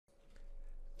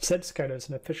Zscaler is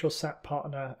an official SAP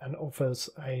partner and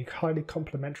offers a highly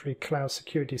complementary cloud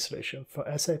security solution for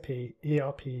SAP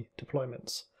ERP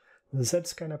deployments. The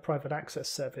Zscaler Private Access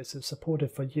service is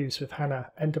supported for use with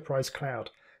HANA Enterprise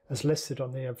Cloud as listed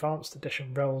on the Advanced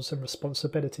Edition Roles and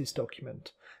Responsibilities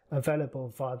document,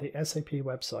 available via the SAP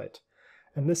website.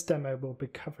 And this demo will be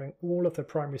covering all of the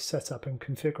primary setup and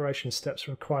configuration steps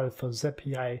required for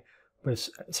ZPA with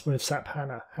SAP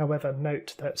HANA. However,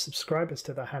 note that subscribers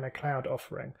to the HANA Cloud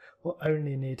offering will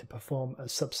only need to perform a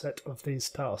subset of these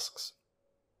tasks.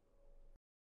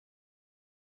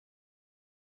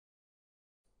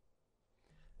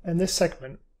 In this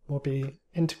segment, we'll be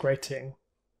integrating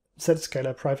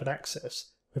Zscaler Private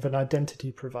Access with an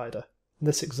identity provider. In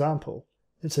this example,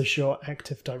 it's Azure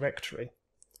Active Directory.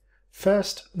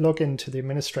 First, log into the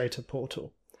administrator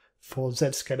portal for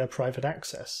Zscaler Private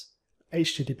Access,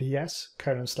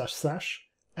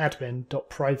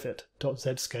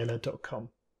 https://admin.private.zscaler.com.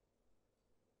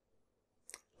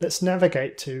 Let's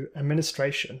navigate to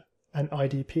Administration and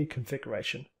IDP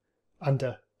Configuration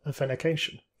under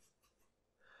Authentication.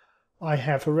 I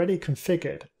have already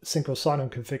configured single sign-on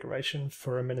configuration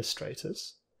for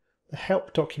administrators. The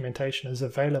help documentation is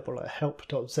available at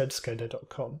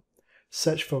help.zscaler.com.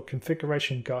 Search for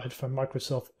Configuration Guide for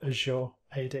Microsoft Azure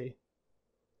AD.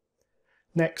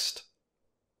 Next,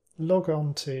 log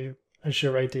on to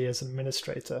Azure AD as an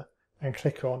administrator and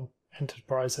click on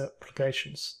Enterprise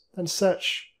Applications. Then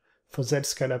search for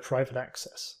Zscaler Private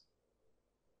Access.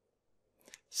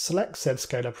 Select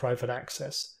Zscaler Private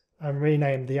Access and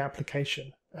rename the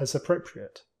application as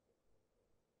appropriate.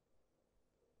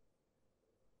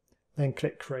 Then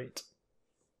click Create.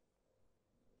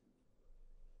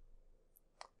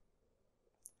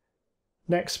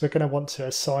 Next, we're going to want to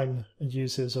assign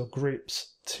users or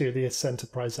groups to this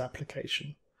enterprise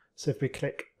application. So if we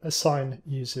click Assign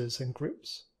Users and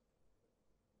Groups,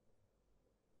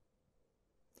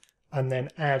 and then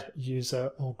Add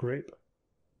User or Group,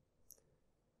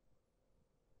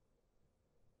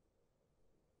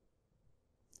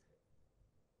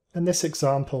 in this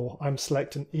example, I'm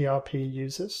selecting ERP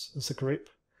users as a group.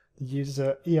 The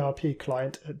user ERP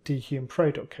client at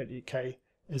dhumepro.co.uk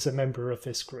is a member of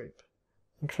this group.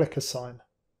 And click Assign.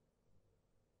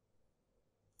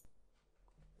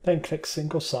 Then click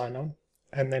Single Sign-On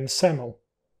and then SAML.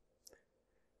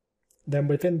 Then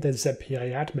within the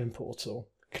ZPA admin portal,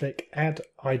 click Add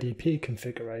IDP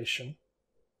Configuration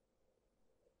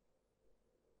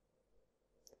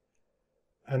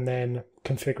and then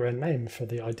configure a name for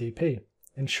the IDP.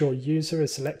 Ensure user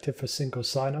is selected for single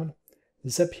sign-on.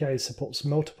 The ZPA supports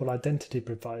multiple identity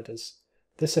providers.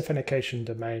 This authentication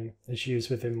domain is used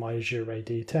within my Azure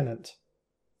AD tenant.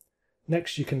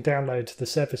 Next, you can download the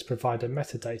service provider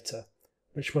metadata,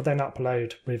 which will then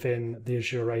upload within the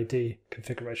Azure AD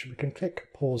configuration. We can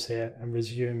click pause here and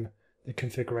resume the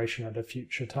configuration at a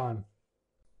future time.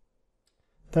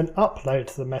 Then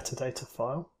upload the metadata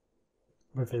file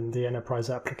within the enterprise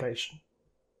application.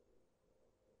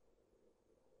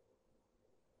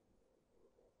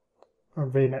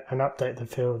 And update the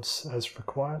fields as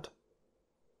required.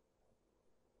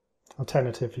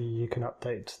 Alternatively, you can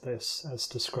update this as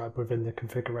described within the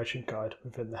configuration guide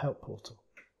within the help portal.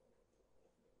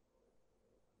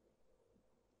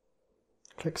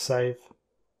 Click Save,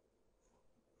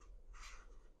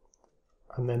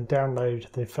 and then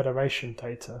download the federation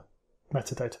data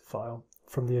metadata file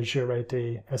from the Azure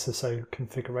AD SSO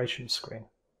configuration screen.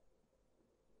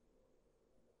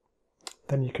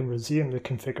 Then you can resume the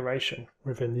configuration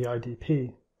within the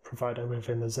IDP provider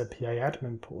within the ZPA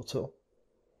admin portal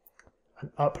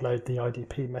and upload the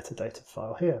IDP metadata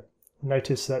file here.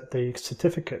 Notice that the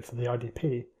certificate for the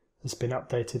IDP has been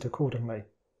updated accordingly.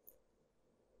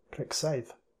 Click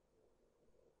Save.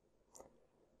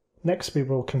 Next, we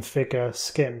will configure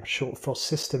SCIM, short for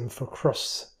System for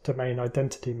Cross-Domain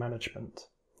Identity Management.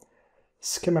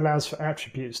 SCIM allows for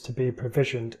attributes to be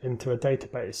provisioned into a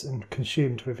database and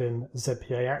consumed within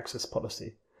ZPA access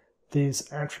policy.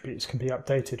 These attributes can be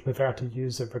updated without a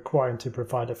user requiring to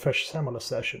provide a fresh SAML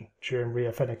assertion during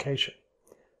re-authentication.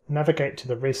 Navigate to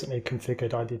the recently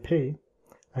configured IDP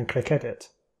and click Edit,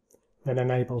 then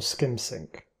enable SCIM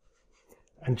sync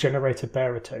and generate a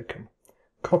bearer token.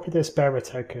 Copy this bearer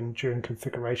token during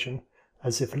configuration,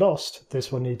 as if lost, this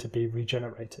will need to be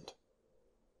regenerated.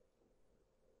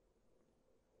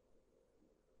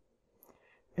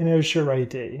 In Azure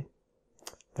AD,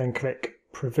 then click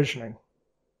Provisioning.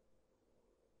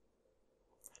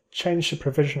 Change the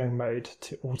provisioning mode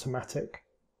to automatic.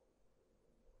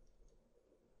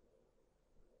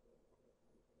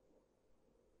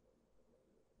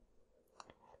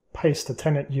 Paste the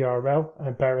tenant URL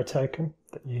and bearer token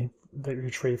that you that we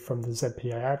retrieve from the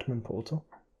ZPA admin portal.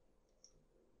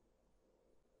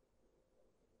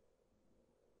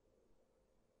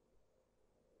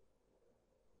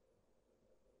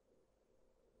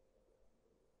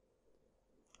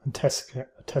 And test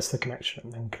the connection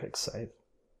and then click Save.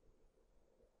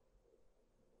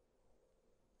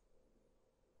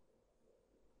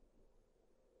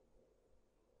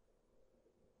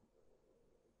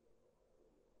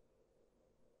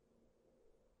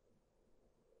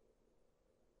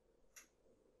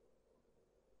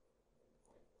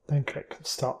 Then click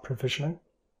Start Provisioning.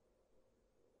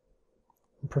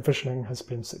 And provisioning has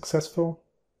been successful,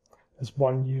 as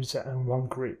one user and one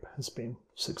group has been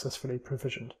successfully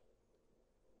provisioned.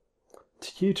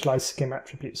 To utilize SCIM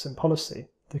attributes in policy,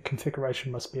 the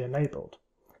configuration must be enabled.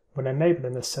 When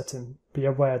enabling this setting, be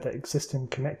aware that existing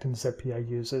connecting ZPA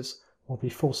users will be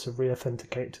forced to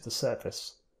re-authenticate to the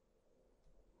service.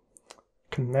 You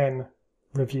can then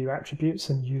review attributes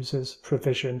and users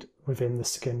provisioned within the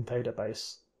SCIM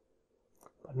database.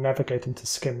 By navigating to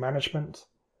SCIM management,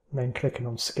 and then clicking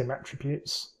on SCIM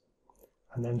attributes,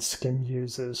 and then SCIM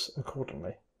users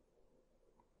accordingly.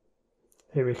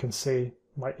 Here we can see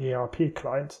my ERP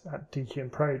client at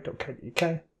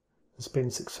dqmpro.co.uk has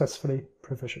been successfully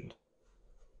provisioned.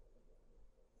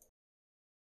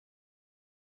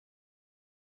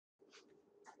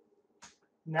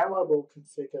 Now I will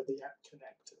configure the app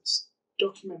connectors.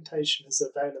 Documentation is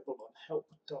available on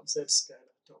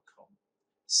help.zscaler.com.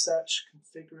 Search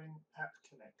Configuring App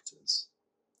Connectors.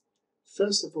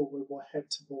 First of all, we will head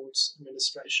towards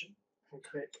Administration and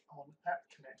click on App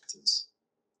Connectors.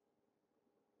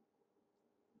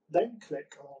 Then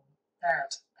click on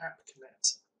Add App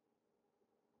Connector.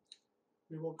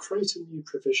 We will create a new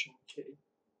provisioning key.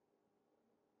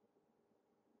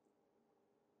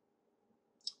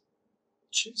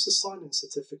 Choose the sign-in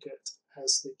certificate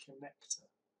as the connector.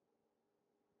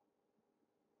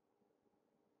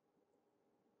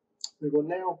 We will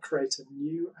now create a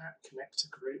new app connector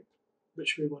group,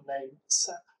 which we will name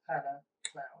SAP HANA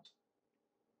Cloud.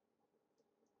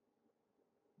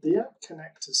 The app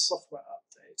connector's software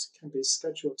update can be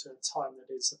scheduled to a time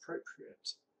that is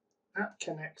appropriate. App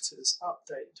connectors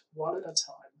update one at a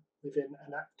time within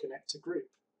an app connector group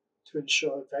to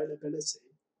ensure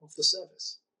availability of the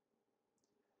service.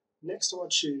 Next, I will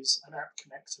choose an app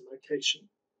connector location.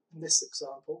 In this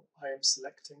example, I am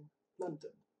selecting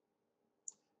London.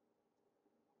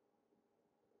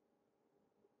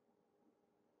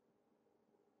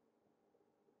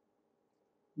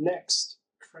 Next,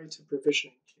 create a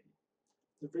provisioning key.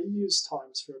 The reuse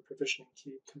times for a provisioning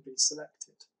key can be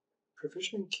selected. A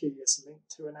provisioning key is linked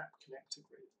to an app connector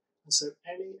group, and so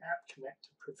any app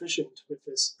connector provisioned with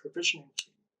this provisioning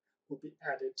key will be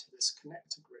added to this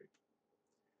connector group.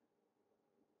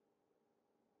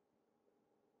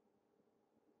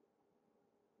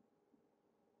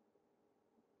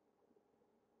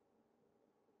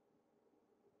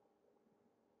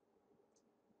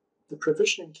 The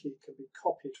provisioning key can be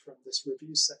copied from this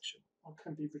review section or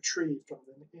can be retrieved from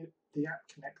the App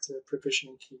Connector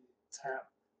Provisioning Key tab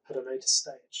at a later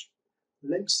stage.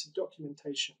 Links to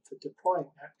documentation for deploying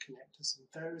app connectors in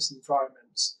various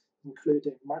environments,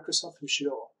 including Microsoft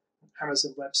Azure and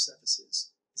Amazon Web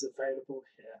Services, is available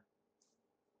here.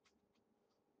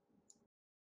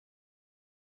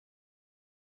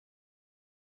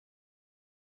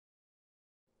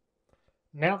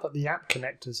 Now that the app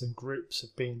connectors and groups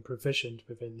have been provisioned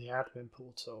within the admin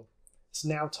portal, it's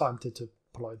now time to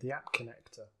deploy the app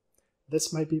connector.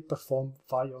 This may be performed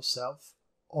by yourself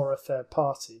or a third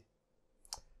party.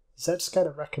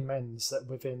 Zscaler recommends that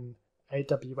within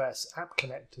AWS, app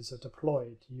connectors are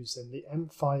deployed using the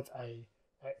M5A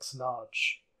X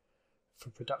Large for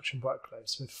production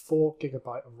workloads with 4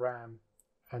 GB of RAM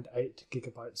and 8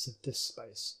 GB of disk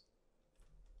space.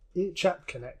 Each app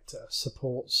connector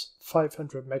supports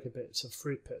 500 megabits of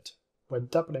throughput when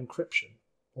double encryption,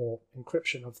 or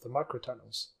encryption of the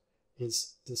microtunnels,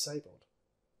 is disabled.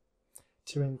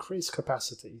 To increase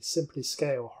capacity, simply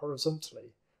scale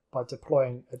horizontally by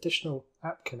deploying additional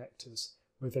app connectors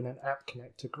within an app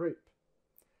connector group.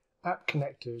 App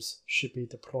connectors should be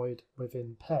deployed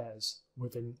within pairs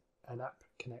within an app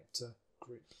connector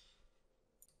group.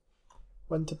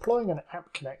 When deploying an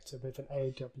app connector within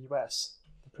AWS,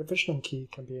 the provisioning key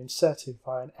can be inserted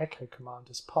via an echo command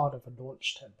as part of a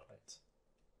launch template.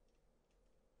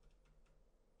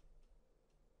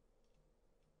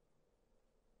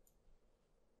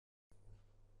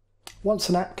 Once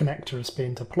an app connector has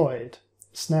been deployed,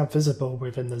 it's now visible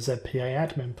within the ZPA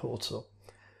admin portal.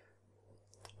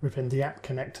 Within the app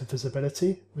connector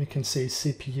visibility, we can see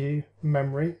CPU,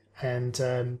 memory,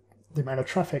 and the amount of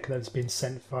traffic that has been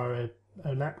sent via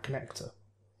an app connector.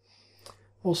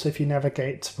 Also, if you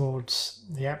navigate towards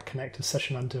the app connector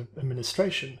session under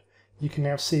administration, you can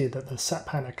now see that the SAP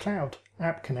HANA Cloud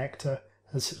app connector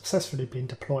has successfully been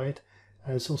deployed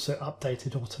and is also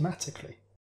updated automatically.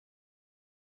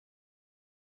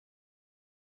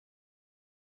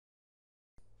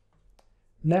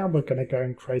 Now we're going to go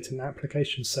and create an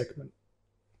application segment.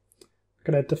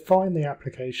 We're going to define the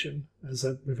application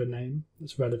with a name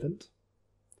that's relevant,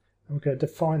 and we're going to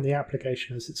define the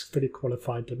application as its fully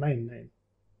qualified domain name.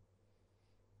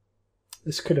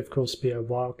 This could of course be a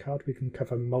wildcard. We can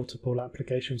cover multiple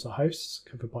applications or hosts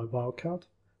covered by wildcard.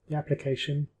 The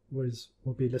application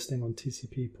will be listing on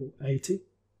TCP port 80.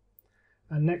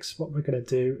 And next what we're going to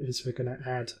do is we're going to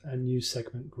add a new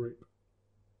segment group,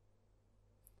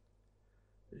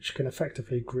 which can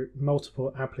effectively group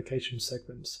multiple application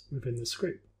segments within this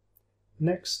group.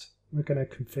 Next, we're going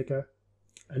to configure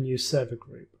a new server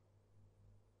group.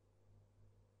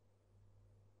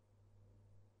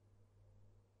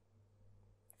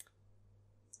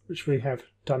 Which we have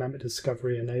dynamic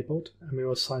discovery enabled, and we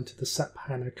will assign to the SAP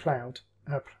HANA Cloud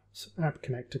app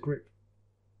connector group.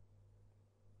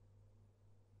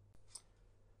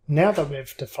 Now that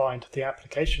we've defined the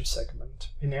application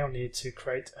segment, we now need to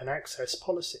create an access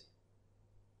policy.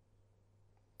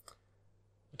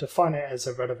 We'll define it as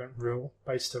a relevant rule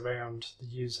based around the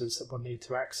users that will need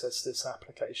to access this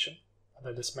application,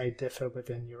 although this may differ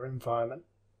within your environment.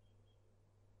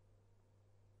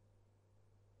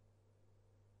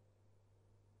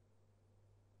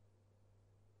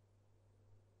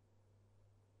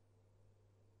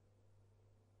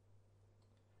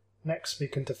 Next, we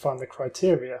can define the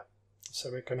criteria. So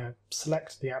we're going to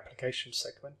select the application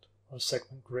segment or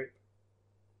segment group.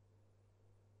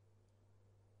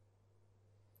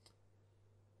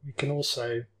 We can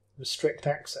also restrict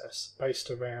access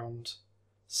based around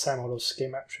SAML or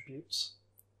SCIM attributes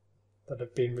that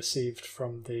have been received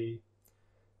from the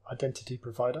identity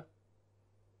provider.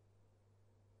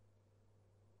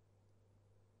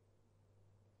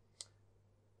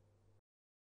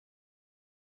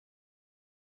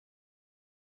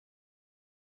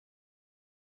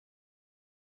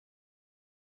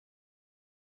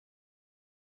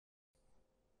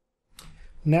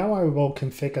 Now I will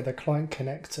configure the client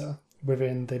connector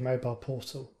within the mobile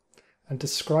portal and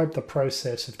describe the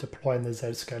process of deploying the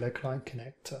Zscaler client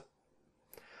connector.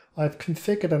 I've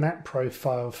configured an app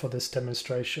profile for this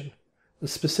demonstration. The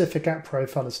specific app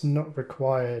profile is not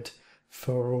required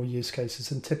for all use cases,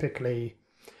 and typically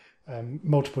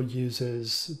multiple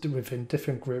users within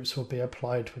different groups will be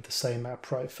applied with the same app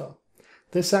profile.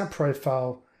 This app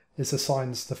profile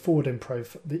assigns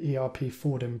the ERP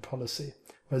forwarding policy,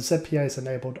 where ZPA is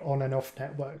enabled on and off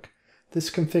network. This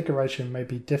configuration may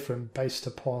be different based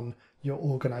upon your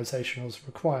organizational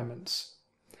requirements.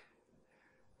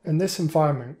 In this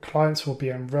environment, clients will be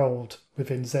enrolled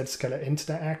within Zscaler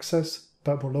Internet Access,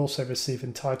 but will also receive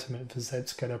entitlement for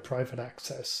Zscaler Private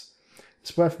Access.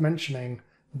 It's worth mentioning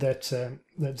that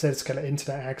Zscaler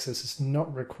Internet Access is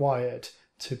not required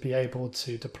to be able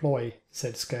to deploy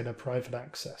Zscaler Private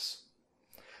Access.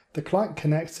 The client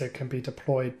connector can be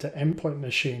deployed to endpoint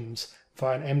machines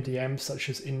via an MDM such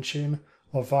as Intune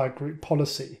or via group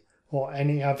policy or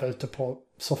any other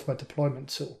software deployment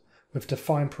tool with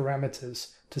defined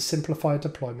parameters to simplify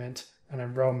deployment and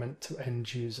enrollment to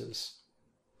end users.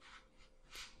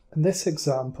 In this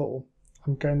example,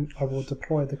 I will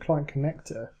deploy the client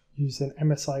connector using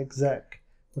MSI exec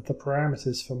with the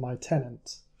parameters for my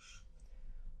tenant.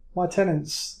 My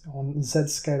tenant's on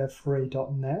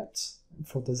zscaler3.net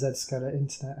for the Zscaler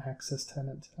Internet Access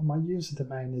tenant, and my user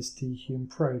domain is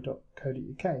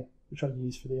dhumepro.co.uk, which I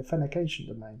use for the authentication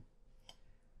domain.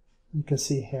 You can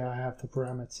see here I have the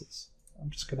parameters. I'm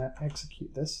just going to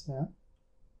execute this now.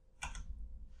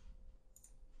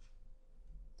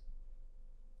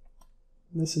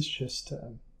 This is just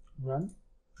run.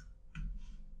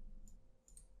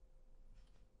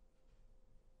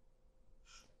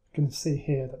 You can see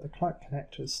here that the client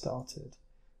connector has started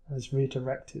and is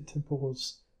redirected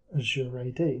towards Azure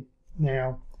AD.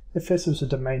 Now, if this was a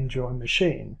domain join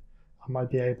machine, I might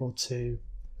be able to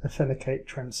authenticate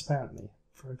transparently,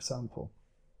 for example.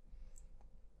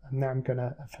 And now I'm going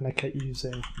to authenticate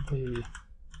using the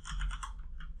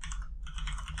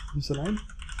username.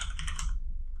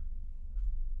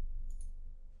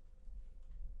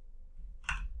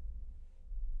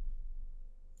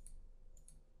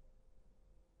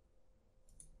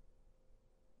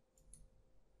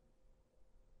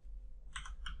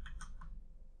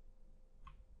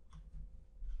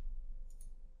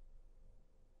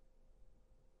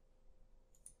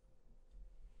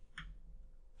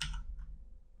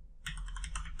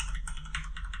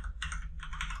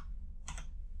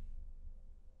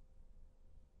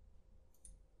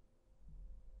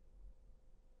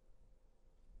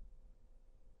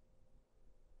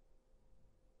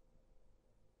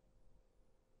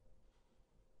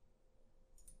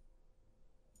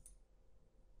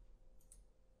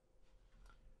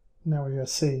 Now you'll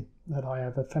see that I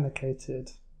have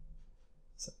authenticated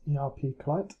ERP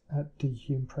client at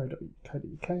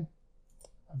dhumepro.co.uk. I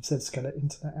have Zscaler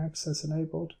Internet Access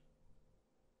enabled,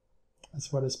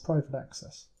 as well as private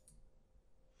access.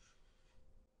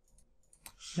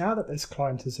 Now that this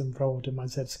client is enrolled in my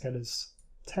Zscaler's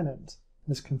tenant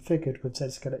and is configured with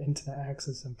Zscaler Internet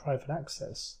Access and private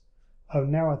access, I will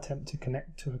now attempt to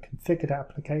connect to a configured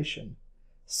application,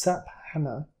 SAP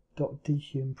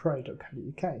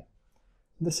HANA.dhumepro.co.uk.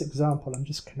 In this example, I'm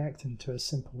just connecting to a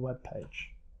simple web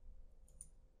page.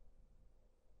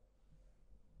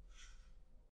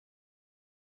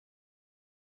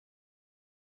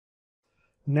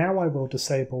 Now I will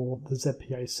disable the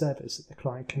ZPA service at the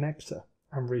client connector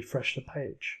and refresh the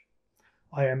page.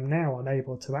 I am now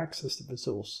unable to access the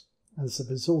resource, as the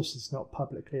resource is not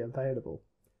publicly available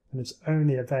and is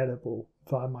only available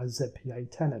via my ZPA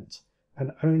tenant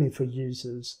and only for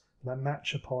users that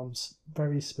match upon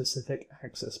very specific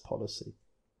access policy.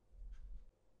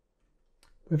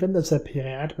 Within the ZPA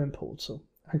admin portal,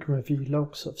 I can review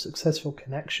logs of successful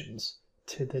connections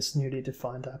to this newly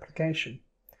defined application.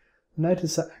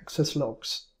 Notice that access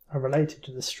logs are related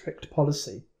to the strict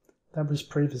policy that was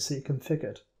previously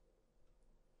configured.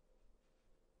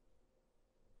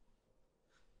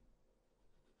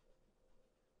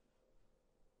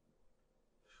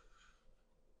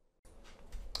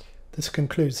 This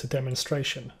concludes the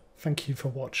demonstration. Thank you for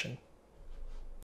watching.